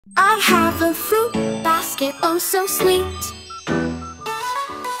I have a fruit basket, oh so sweet,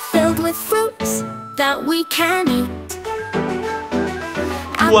 filled with fruits that we can eat.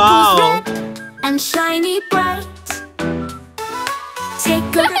 Apples red and shiny bright.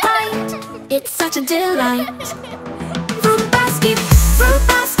 Take a bite, it's such a delight. Fruit basket,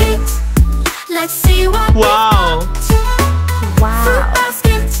 let's see what we've got. Fruit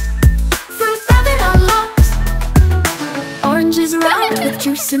basket, fruit rabbit unlocked. Oranges round with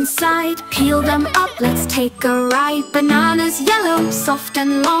juice inside, peel them up, let's take a ride. Bananas yellow, soft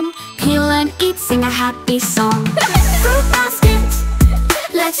and long, peel and eat, sing a happy song. Fruit basket,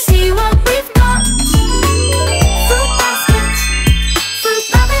 let's see what we've got. Fruit basket, fruit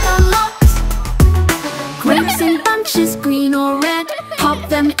rabbit unlocked. Grapes in bunches, green or red, pop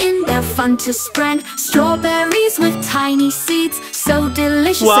them in, they're fun to spread. Strawberries with tiny seeds, so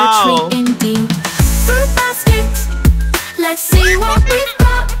delicious, a treat indeed. Fruit basket, let's see what we've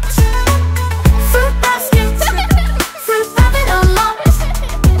got. Fruit basket, fruit rabbit unlocked.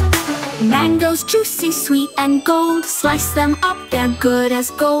 Mangoes juicy, sweet and gold, slice them up, they're good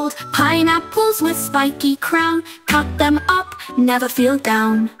as gold. Pineapples with spiky crown, cut them up, never feel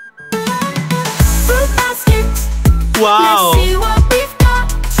down. Fruit basket, let's see what we've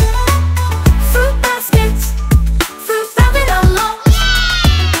got. Fruit basket, fruit rabbit unlocked.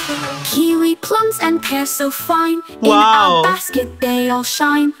 Kiwi, plums and pears so fine, in our basket they all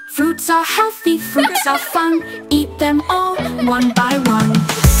shine. Fruits are healthy, fruits are fun, eat them all one by one.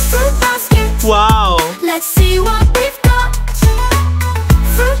 Fruit basket, let's see what we've got.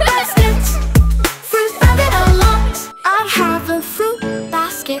 Fruit basket, fruit rabbit unlocked. I have a fruit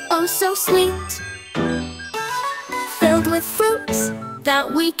basket, oh so sweet, filled with fruits that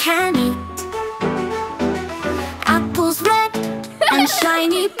we can eat. Apples red and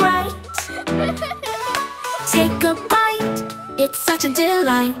shiny bright. Take a bite, it's such a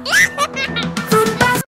delight.